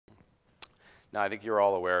Now, I think you're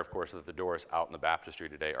all aware, of course, that the doors out in the baptistry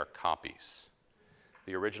today are copies.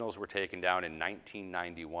 The originals were taken down in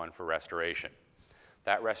 1991 for restoration.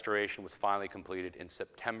 That restoration was finally completed in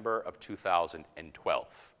September of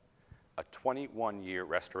 2012. A 21-year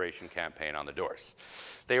restoration campaign on the doors.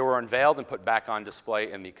 They were unveiled and put back on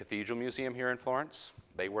display in the Cathedral Museum here in Florence.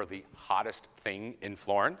 They were the hottest thing in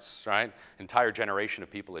Florence, right? An entire generation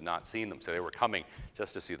of people had not seen them, so they were coming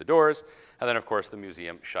just to see the doors. And then, of course, the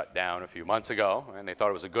museum shut down a few months ago, and they thought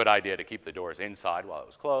it was a good idea to keep the doors inside while it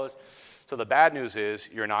was closed. So the bad news is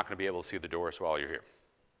you're not going to be able to see the doors while you're here.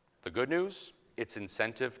 The good news, it's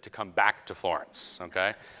incentive to come back to Florence,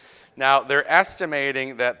 okay? Now, they're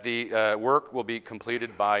estimating that the work will be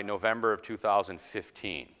completed by November of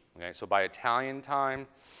 2015. Okay? So by Italian time,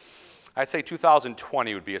 I'd say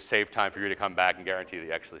 2020 would be a safe time for you to come back and guarantee that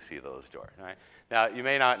you actually see those doors. Right? Now, you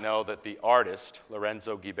may not know that the artist,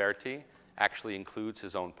 Lorenzo Ghiberti, actually includes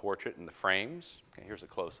his own portrait in the frames. Okay, here's a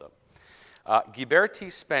close-up. Ghiberti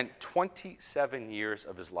spent 27 years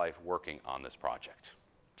of his life working on this project.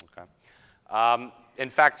 Okay? In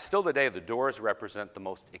fact, still today, the doors represent the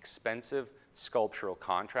most expensive sculptural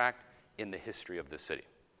contract in the history of the city.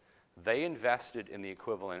 They invested in the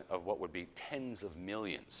equivalent of what would be tens of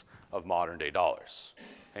millions of modern-day dollars.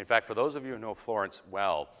 In fact, for those of you who know Florence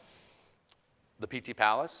well, the Pitti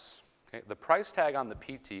Palace, okay, the price tag on the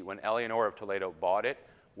Pitti when Eleanor of Toledo bought it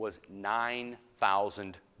was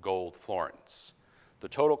 9,000 gold florins. The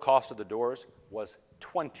total cost of the doors was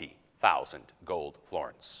 20,000 gold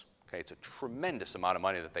florins. Okay, it's a tremendous amount of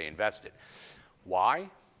money that they invested. Why?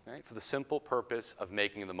 Right? For the simple purpose of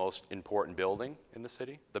making the most important building in the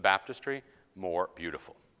city, the baptistry, more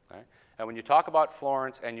beautiful. Okay? And when you talk about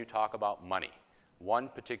Florence and you talk about money, one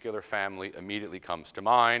particular family immediately comes to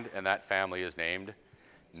mind, and that family is named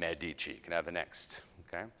Medici. Can I have the next?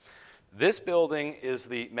 Okay? This building is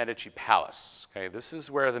the Medici Palace. Okay? This is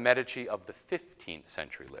where the Medici of the 15th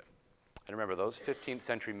century lived. And remember, those 15th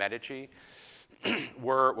century Medici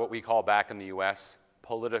were what we call back in the US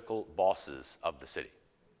political bosses of the city.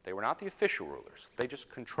 They were not the official rulers. They just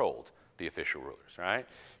controlled the official rulers, right?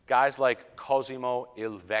 Guys like Cosimo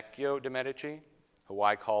il Vecchio de' Medici, who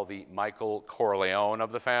I call the Michael Corleone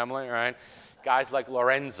of the family, right? Guys like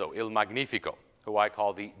Lorenzo il Magnifico, who I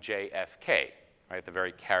call the JFK, right? The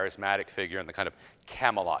very charismatic figure in the kind of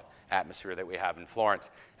Camelot atmosphere that we have in Florence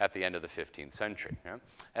at the end of the 15th century. Yeah?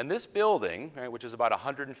 And this building, right, which is about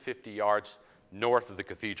 150 yards north of the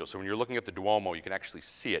cathedral, so when you're looking at the Duomo, you can actually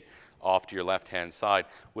see it off to your left-hand side,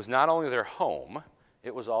 was not only their home,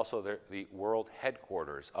 it was also the world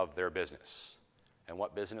headquarters of their business. And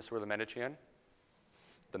what business were the Medici in?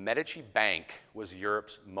 The Medici Bank was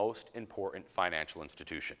Europe's most important financial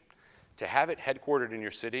institution. To have it headquartered in your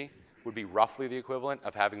city would be roughly the equivalent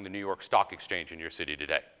of having the New York Stock Exchange in your city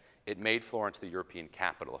today. It made Florence the European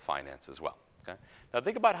capital of finance as well. Okay? Now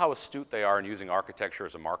think about how astute they are in using architecture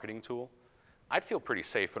as a marketing tool. I'd feel pretty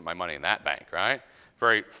safe putting my money in that bank, right?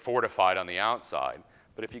 Very fortified on the outside.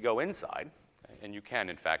 But if you go inside, and you can,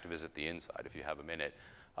 in fact, visit the inside if you have a minute,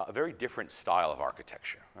 a very different style of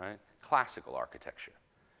architecture, right? Classical architecture.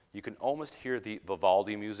 You can almost hear the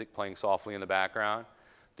Vivaldi music playing softly in the background,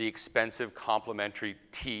 the expensive complimentary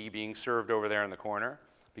tea being served over there in the corner,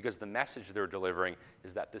 because the message they're delivering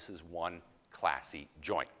is that this is one classy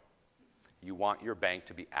joint. You want your bank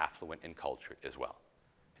to be affluent and cultured as well.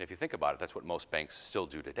 And if you think about it, that's what most banks still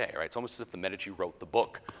do today, right? It's almost as if the Medici wrote the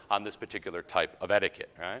book on this particular type of etiquette,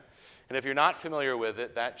 right? And if you're not familiar with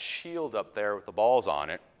it, that shield up there with the balls on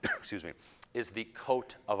it, excuse me, is the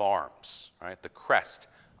coat of arms, right? The crest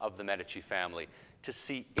of the Medici family. To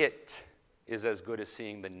see it is as good as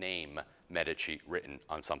seeing the name Medici written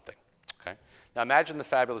on something, okay? Now imagine the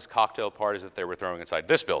fabulous cocktail parties that they were throwing inside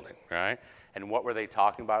this building, right? And what were they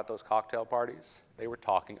talking about at those cocktail parties? They were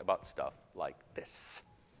talking about stuff like this.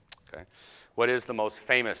 Okay. What is the most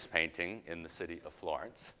famous painting in the city of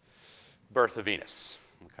Florence? Birth of Venus.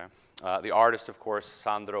 Okay. The artist, of course,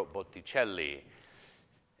 Sandro Botticelli.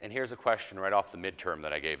 And here's a question right off the midterm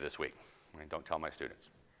that I gave this week. Right, don't tell my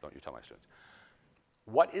students. Don't you tell my students.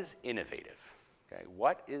 What is innovative? Okay.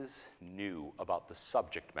 What is new about the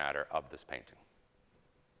subject matter of this painting?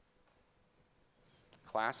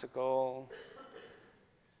 Classical,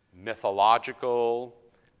 mythological,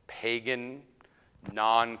 pagan,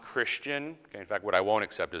 non-Christian. Okay, in fact, what I won't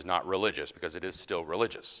accept is not religious, because it is still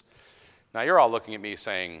religious. Now, you're all looking at me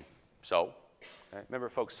saying, so? Okay? Remember,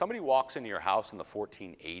 folks, somebody walks into your house in the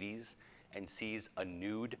 1480s and sees a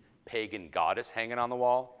nude pagan goddess hanging on the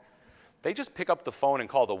wall. They just pick up the phone and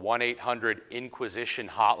call the 1-800-Inquisition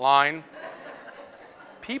hotline.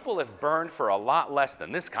 People have burned for a lot less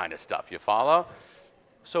than this kind of stuff, you follow?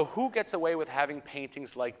 So who gets away with having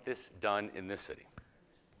paintings like this done in this city?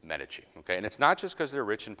 Medici, okay? And it's not just because they're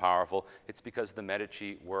rich and powerful, it's because the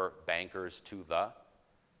Medici were bankers to the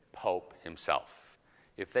Pope himself.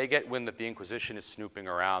 If they get wind that the Inquisition is snooping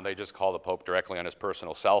around, they just call the Pope directly on his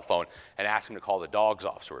personal cell phone and ask him to call the dogs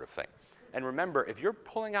off, sort of thing. And remember, if you're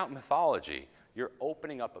pulling out mythology, you're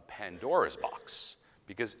opening up a Pandora's box.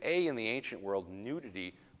 Because A, in the ancient world,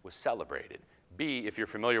 nudity was celebrated. B, if you're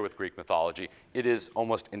familiar with Greek mythology, it is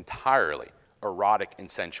almost entirely erotic and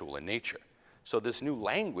sensual in nature. So this new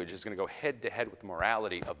language is going to go head-to-head with the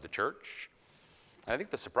morality of the church. And I think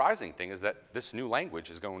the surprising thing is that this new language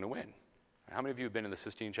is going to win. How many of you have been in the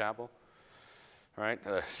Sistine Chapel? All right,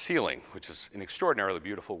 ceiling, which is an extraordinarily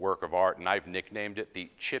beautiful work of art, and I've nicknamed it the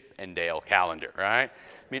Chip and Dale calendar, right? I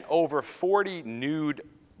mean, over 40 nude,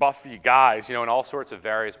 buffy guys, you know, in all sorts of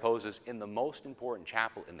various poses in the most important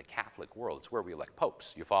chapel in the Catholic world. It's where we elect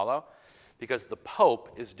popes, you follow? Because the Pope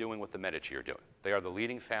is doing what the Medici are doing. They are the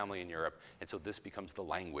leading family in Europe, and so this becomes the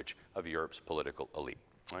language of Europe's political elite.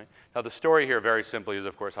 Right? Now, the story here, very simply, is,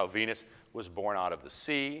 of course, how Venus was born out of the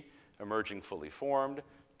sea, emerging fully formed,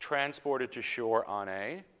 transported to shore on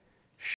a